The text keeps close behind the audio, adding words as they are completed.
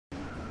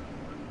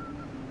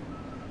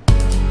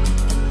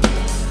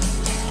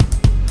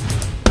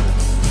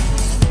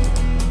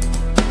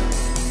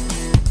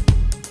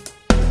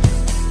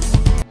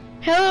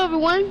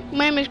everyone.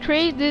 My name is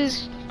Craig.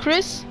 This is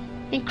Chris,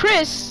 and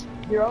Chris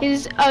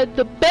is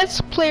the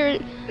best player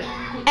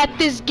at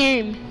this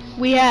game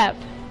we have.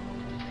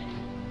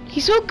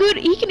 He's so good,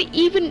 he can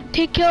even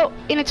take out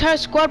an entire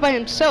squad by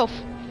himself.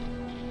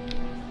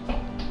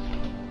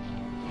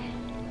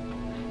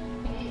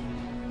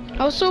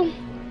 Also,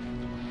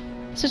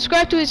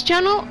 subscribe to his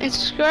channel and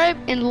subscribe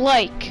and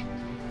like.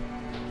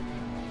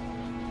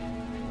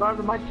 Subscribe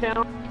to my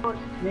channel,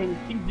 named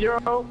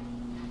T0.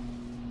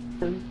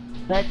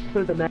 Next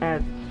to the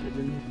man.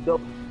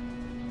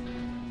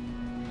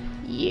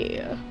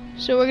 Yeah.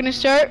 So we're gonna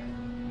start.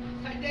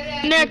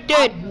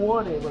 Connected.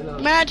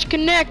 Match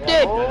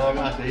connected. Hell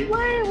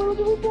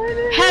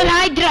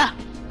Hydra.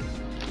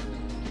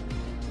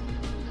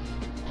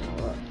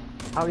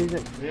 How is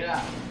it?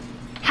 Yeah.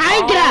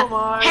 Hydra.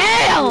 Oh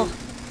Hell.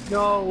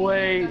 No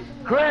way.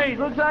 Craig,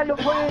 looks like you're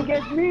playing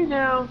against me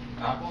now.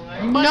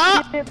 No.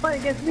 You can't play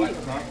against me.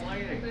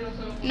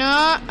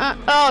 No.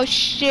 Oh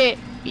shit.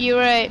 You're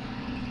right.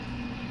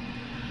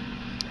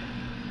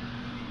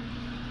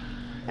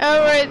 All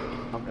right.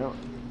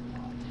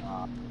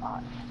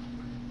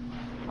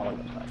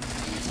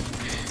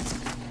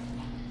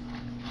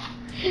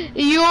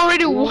 You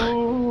already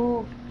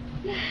won.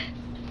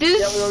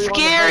 This is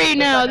scary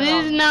now.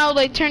 This is now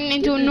like turning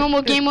into a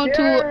normal game mode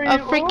to a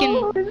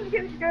freaking. This is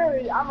getting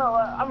scary.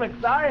 I'm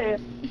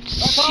excited.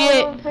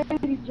 Shit.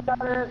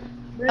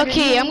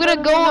 Okay, I'm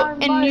gonna go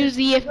and use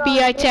the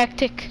FBI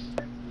tactic.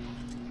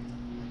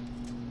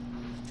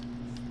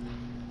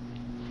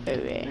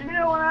 Alright.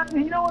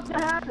 You know what's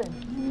gonna happen.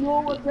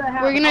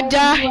 We're gonna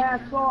die.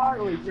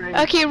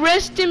 Okay,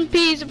 rest in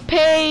peace.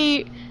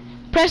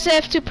 Press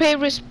F to pay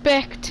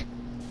respect.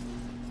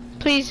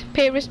 Please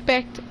pay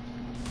respect.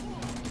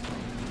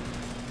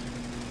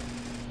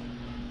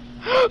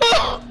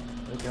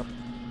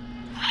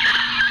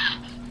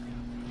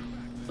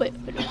 Wait.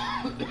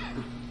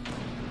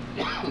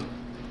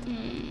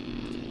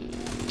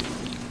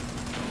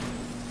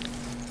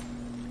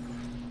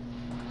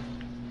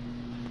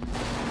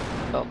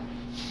 Oh.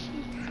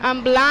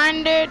 I'm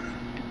blinded.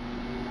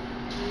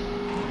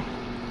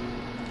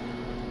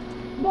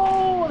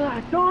 No,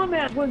 that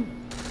dumbass was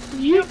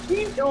you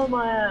keep on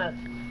my ass.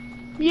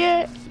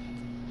 Yeah.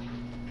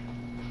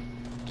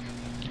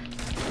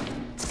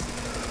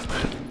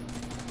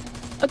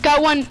 I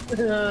got one.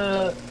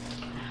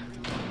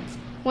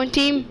 One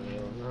team.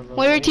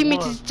 One of your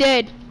teammates is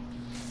dead.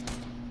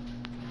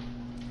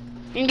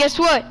 And guess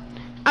what?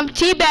 I'm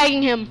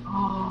teabagging him.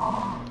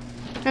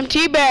 I'm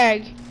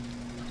teabag.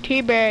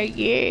 Teabag,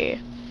 yeah.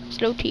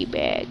 Slow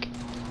teabag.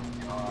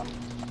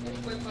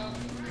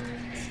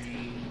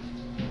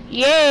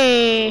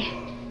 Yay!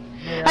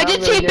 I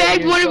just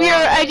teabagged one of your.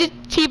 I just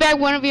teabagged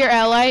one of your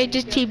allies. I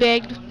just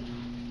teabagged.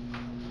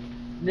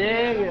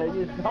 Nigga,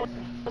 you don't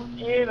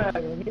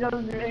teabag him. He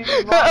doesn't do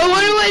anything wrong. I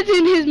wonder what's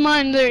in his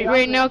mind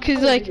right now,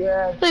 cause like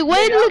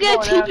why did you get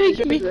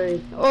teabagged me?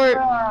 Or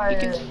you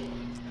can.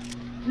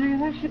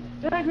 Dude,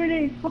 that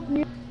grenade fucked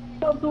me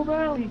up so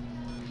badly.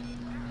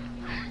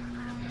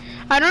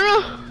 I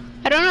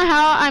don't know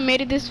how I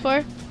made it this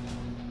far.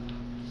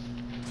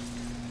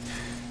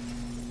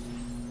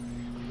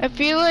 I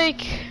feel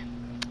like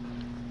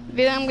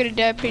I'm gonna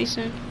die pretty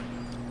soon.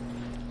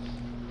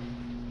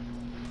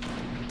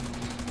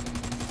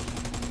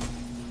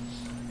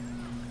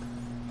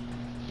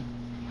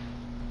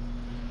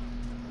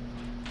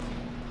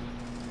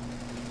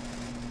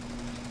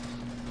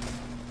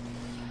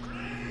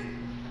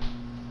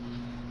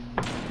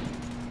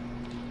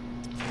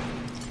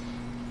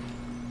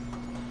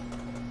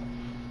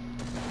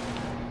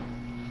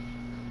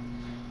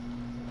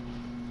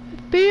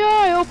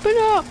 FBI, open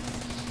up!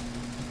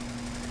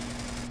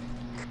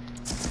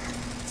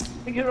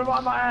 You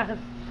revive my ass.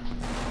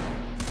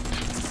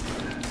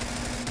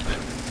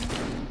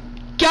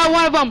 Got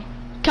one of them.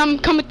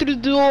 Coming through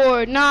the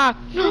door. Knock.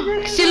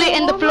 Seal it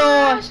in the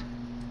floors.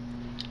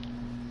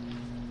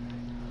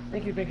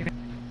 Thank you.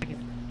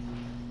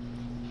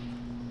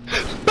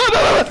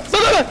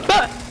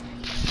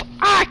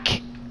 Fuck!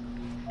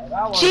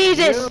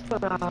 Jesus!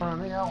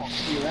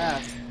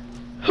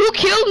 Who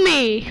killed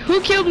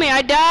me?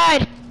 I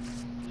died.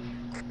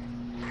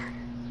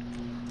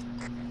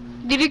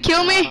 Did you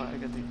kill me?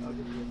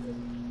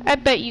 I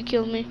bet you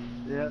killed me.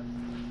 Yeah.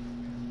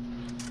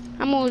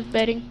 I'm always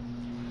betting.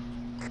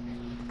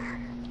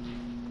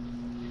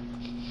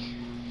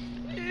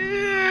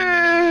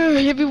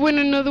 Have you win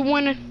another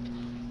one?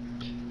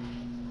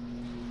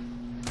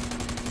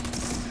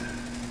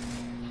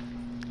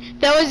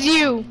 That was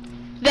you.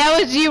 That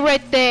was you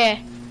right there.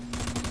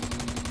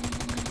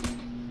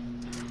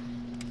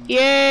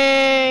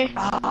 Yay.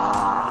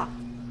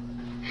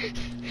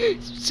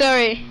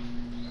 Sorry.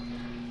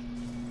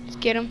 Let's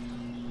get him.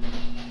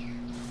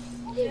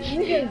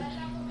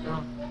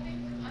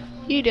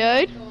 You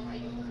died?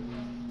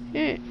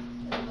 Yeah.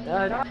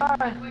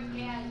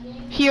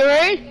 You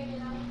alright?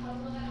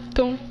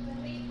 Don't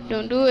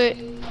do it.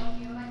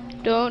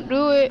 Don't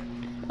do it.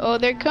 Oh,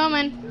 they're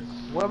coming.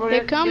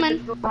 They're coming.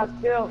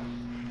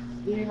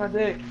 Give me my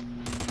dick.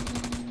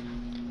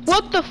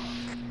 What the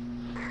f—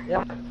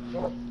 Yeah.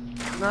 One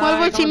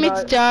of our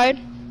teammates died.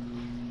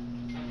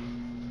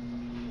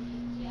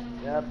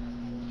 Yep.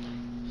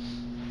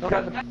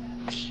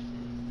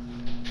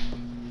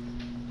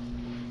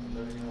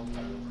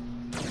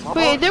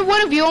 Wait, is there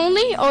one of you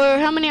only, or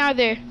how many are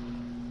there?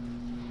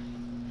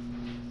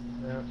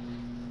 Yeah.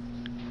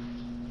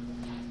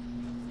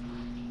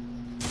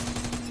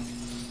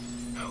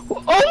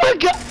 Oh my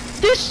god!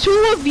 There's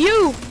two of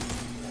you!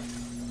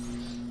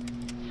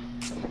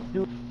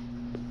 Dude,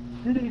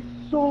 he's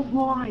so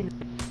blind.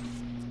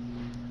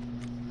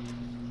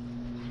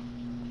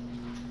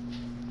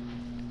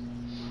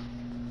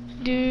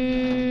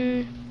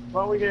 Dude.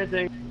 Well, we're gonna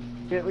take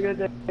it. We're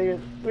gonna take it.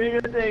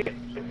 We're gonna take it.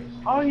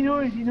 Oh, he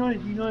knows. This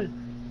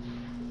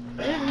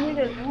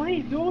nigga, what are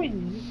you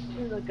doing?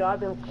 This is a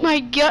goddamn My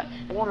god.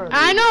 corner.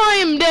 I know I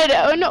am dead.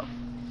 Oh no.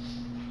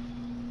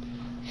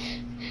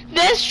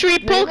 That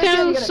street pole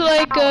kind of looks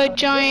like a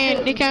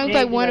giant. They kind of look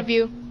like one of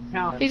you.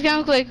 He's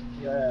kind of like.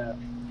 Yeah.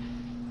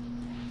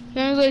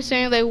 Kind of like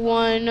saying like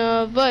one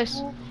of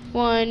us.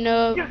 One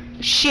of.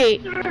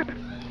 Shit.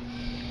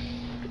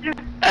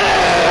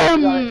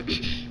 Oh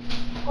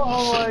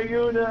my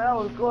goodness, that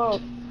was close.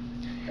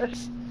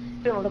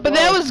 But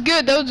that was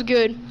good. That was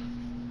good.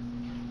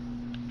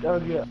 That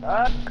was good.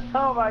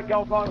 Oh my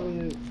god, fuck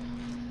with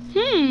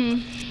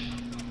Hmm.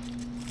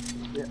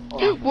 you.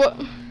 Yeah, What?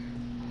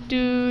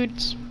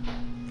 Dudes.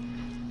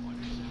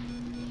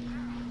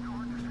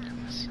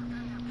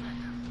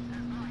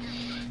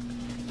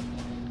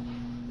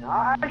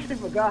 I actually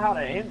forgot how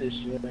to aim this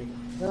shit.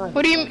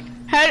 What do you?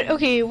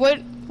 Okay.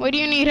 What do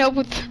you need help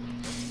with?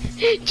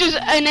 Just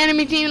an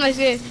enemy team like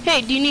this.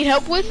 Hey, do you need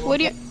help with? What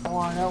do you? Go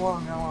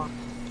on.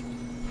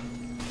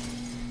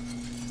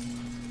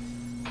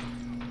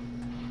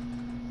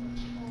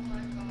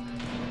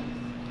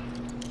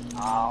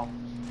 Ow.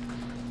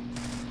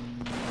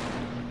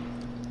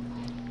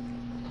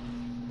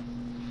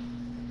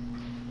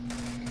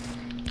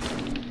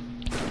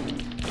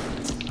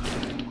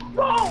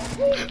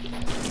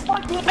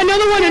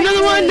 Another one.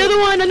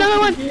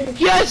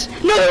 Yes,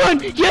 another one.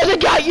 Yes, I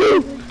got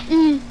you.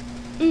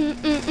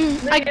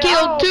 I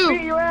killed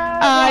two.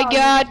 I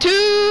got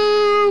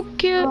two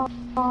kills.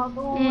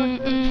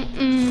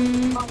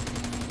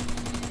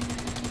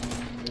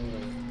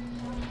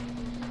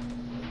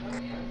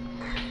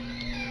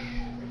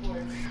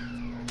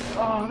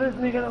 Oh, this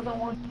nigga doesn't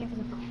want to.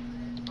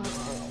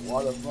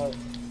 What the fuck?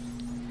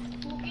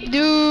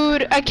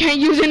 Dude, I can't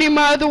use any of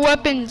my other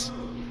weapons.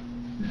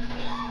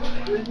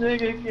 This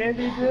nigga can't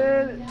be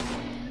dead.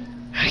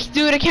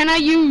 Dude, I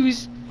cannot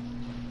use.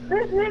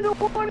 This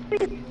nigga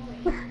wanted.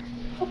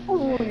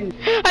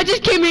 I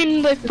just came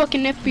in like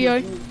fucking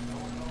FBI.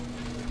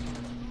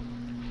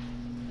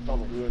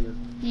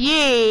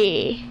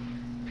 Yeah.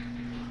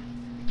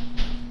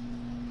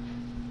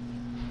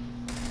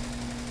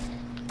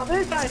 Oh,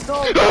 this guy's so.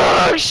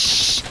 Oh,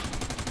 shh.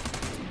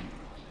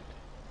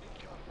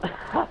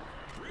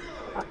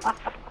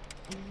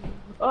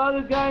 Oh,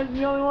 this guy's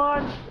the only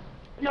one.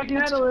 I can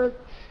handle it.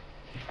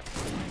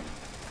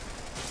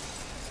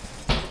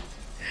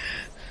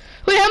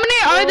 Wait, how many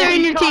are there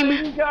in your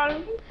team?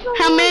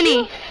 How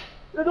many?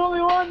 There's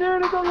only one,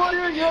 dude. There's only one.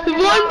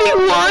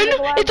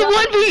 1v1? It's a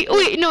 1v.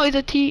 Wait, no, it's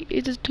a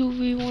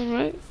 2v1,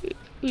 right?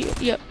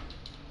 Yep.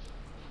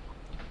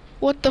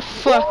 What the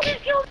fuck?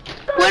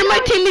 When my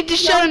teammate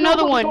just shot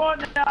another one?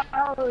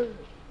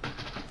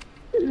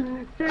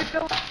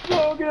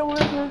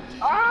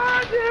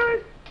 Ah,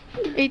 dude!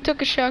 He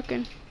took a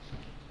shotgun.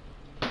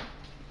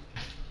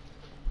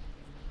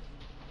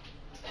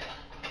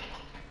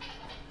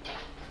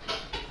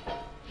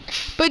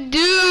 But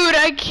dude,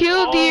 I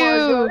killed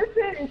you.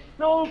 This is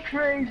so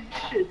crazy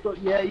shit. So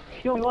yeah, you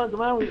killed me once.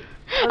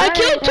 I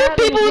killed two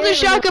people with a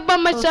shotgun by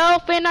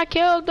myself, and I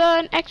killed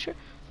an extra.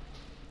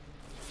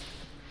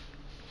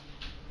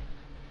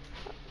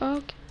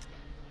 Okay.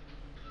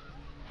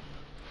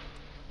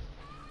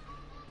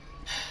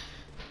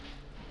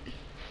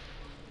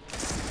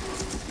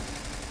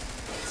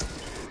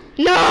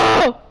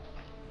 No!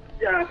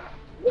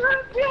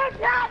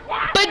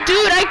 But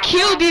dude, I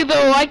killed you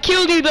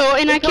though.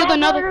 And I killed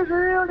another.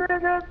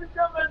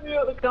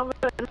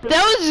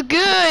 That was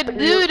good,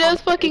 dude. That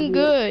was fucking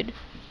good.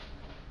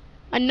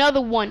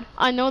 Another one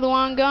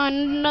gone.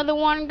 Another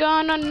one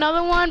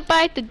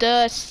bite the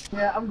dust.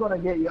 Yeah, I'm gonna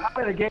get you. I'm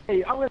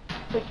gonna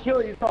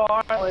kill you so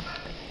hard.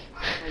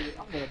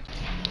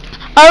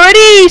 I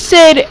already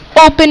said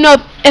open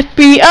up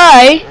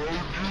FBI,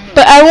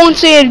 but I won't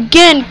say it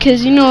again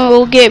because you know it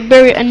will get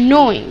very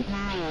annoying.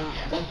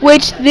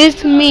 Which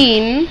this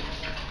mean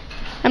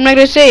I'm not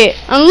gonna say it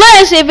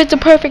unless if it's a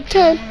perfect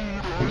time.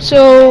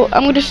 So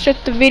I'm gonna start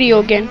the video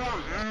again.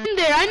 In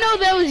there, I know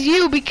that was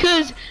you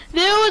because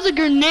there was a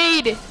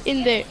grenade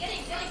in there,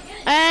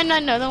 and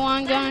another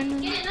one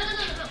gone.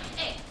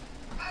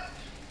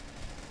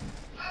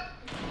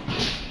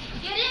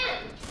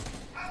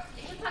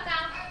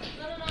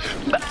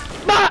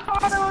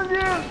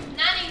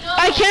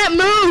 I can't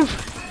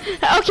move.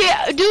 Okay,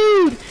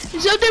 dude,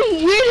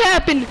 something weird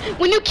happened.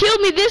 When you killed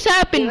me, this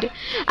happened.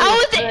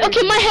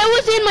 Okay, my head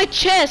was in my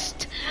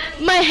chest.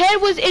 my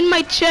head was in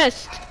my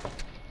chest.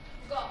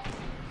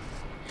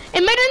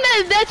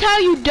 Imagine that's how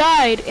you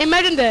died.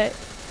 Imagine that.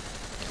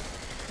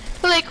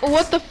 Like,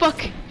 what the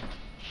fuck?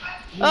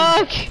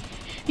 Okay.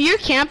 You're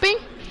camping?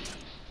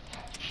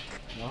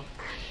 No.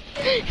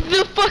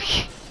 The fuck?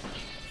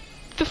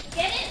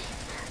 Get it?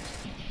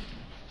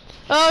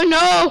 Oh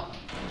no!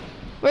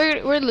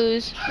 We're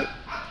lose.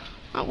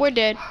 We're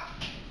dead.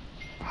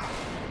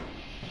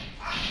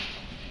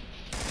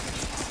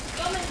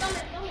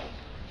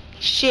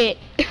 Shit.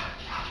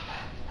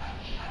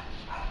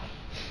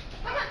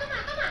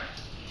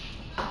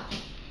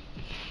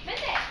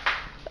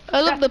 I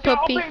love the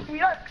puppy.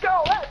 Let's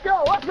go.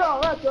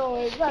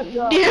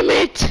 Damn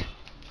it!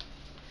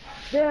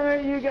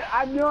 Damn it,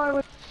 I knew I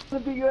was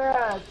gonna beat your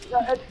ass.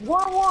 It's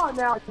 1-1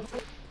 now. It's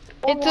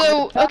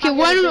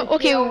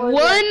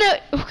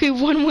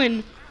one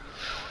win.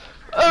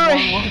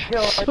 Alright.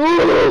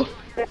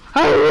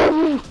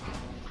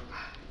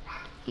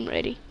 I'm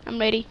ready.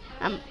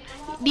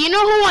 Do you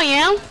know who I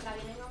am?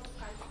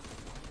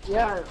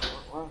 Yeah.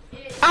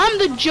 I'm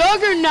the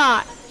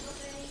Juggernaut.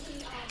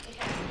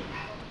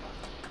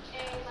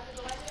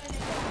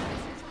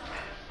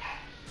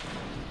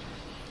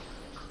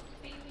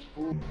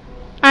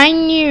 I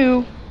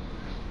knew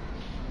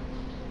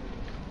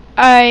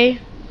I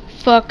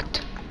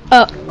fucked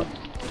up.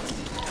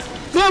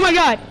 Oh my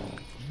god!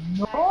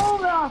 No,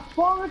 that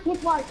father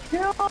took my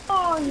kill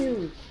on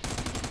you!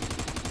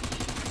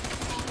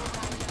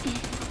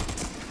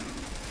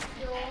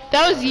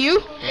 That was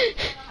you?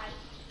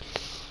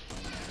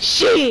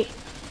 Shit!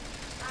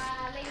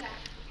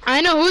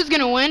 I know who's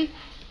gonna win.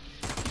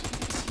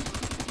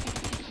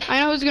 I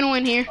know who's gonna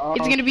win here.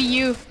 It's gonna be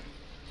you.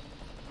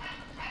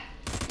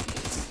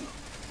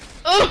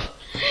 Oh!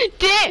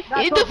 Damn!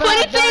 The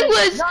funny thing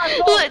was,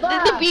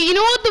 you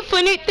know what the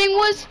funny thing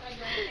was?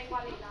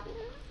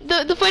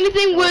 The funny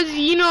thing was,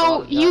 you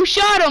know, you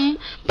shot him,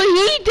 but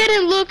he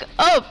didn't look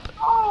up.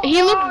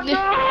 He looked.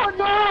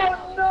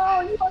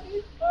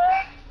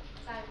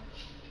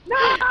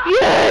 No!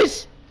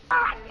 Yes!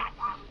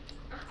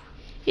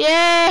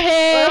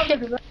 Yeah!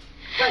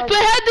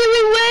 But how did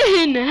we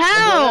win?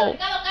 How?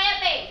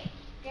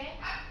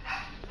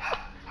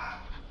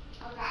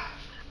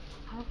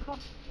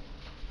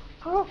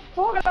 Oh,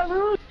 fuck, I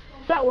lose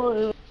that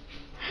one.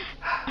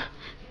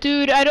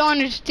 Dude, I don't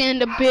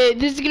understand a bit.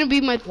 This is gonna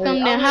be my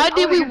thumbnail. How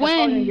did we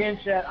win? I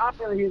don't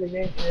really hear the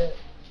game chat.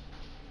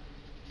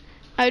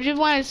 I just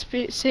want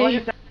to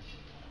say.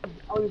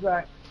 I'll be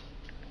back.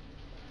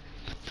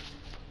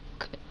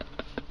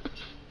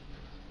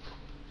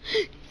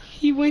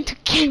 He went to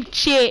game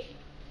chat.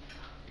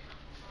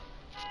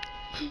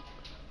 Oh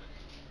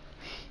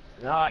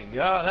my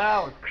god,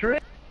 that was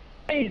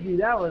crazy.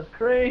 That was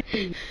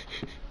crazy.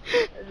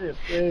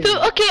 Dude,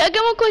 okay, I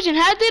got one question.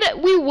 How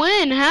did we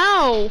win?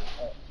 How?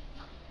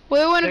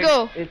 Where do we want to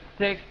go? It's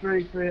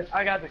 6-3.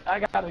 I gotta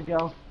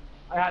go.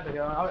 I have to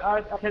go.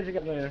 I'll catch you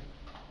guys later.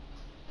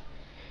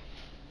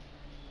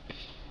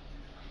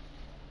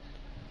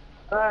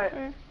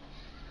 Alright.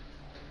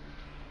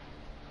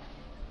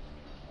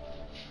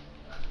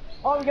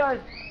 Oh, guys,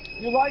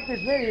 if you like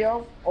this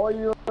video, or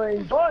you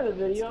enjoy the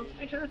video,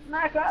 make sure to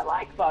smash that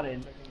like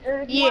button.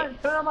 And if you want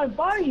to turn on my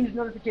buddy's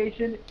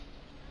notification,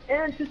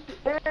 and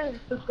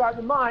subscribe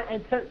to mine,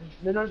 and turn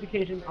the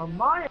notification on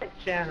my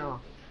channel.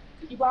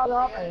 Keep all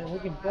up, and we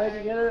can play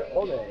together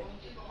all day.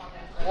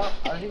 Well,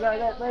 I'll see you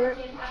guys later.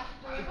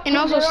 And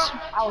also,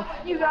 I'll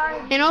see you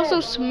guys. And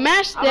also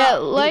smash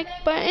that like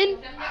button.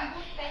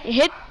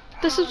 Hit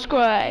the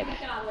subscribe.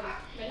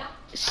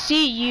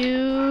 See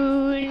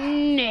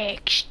you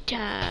next time.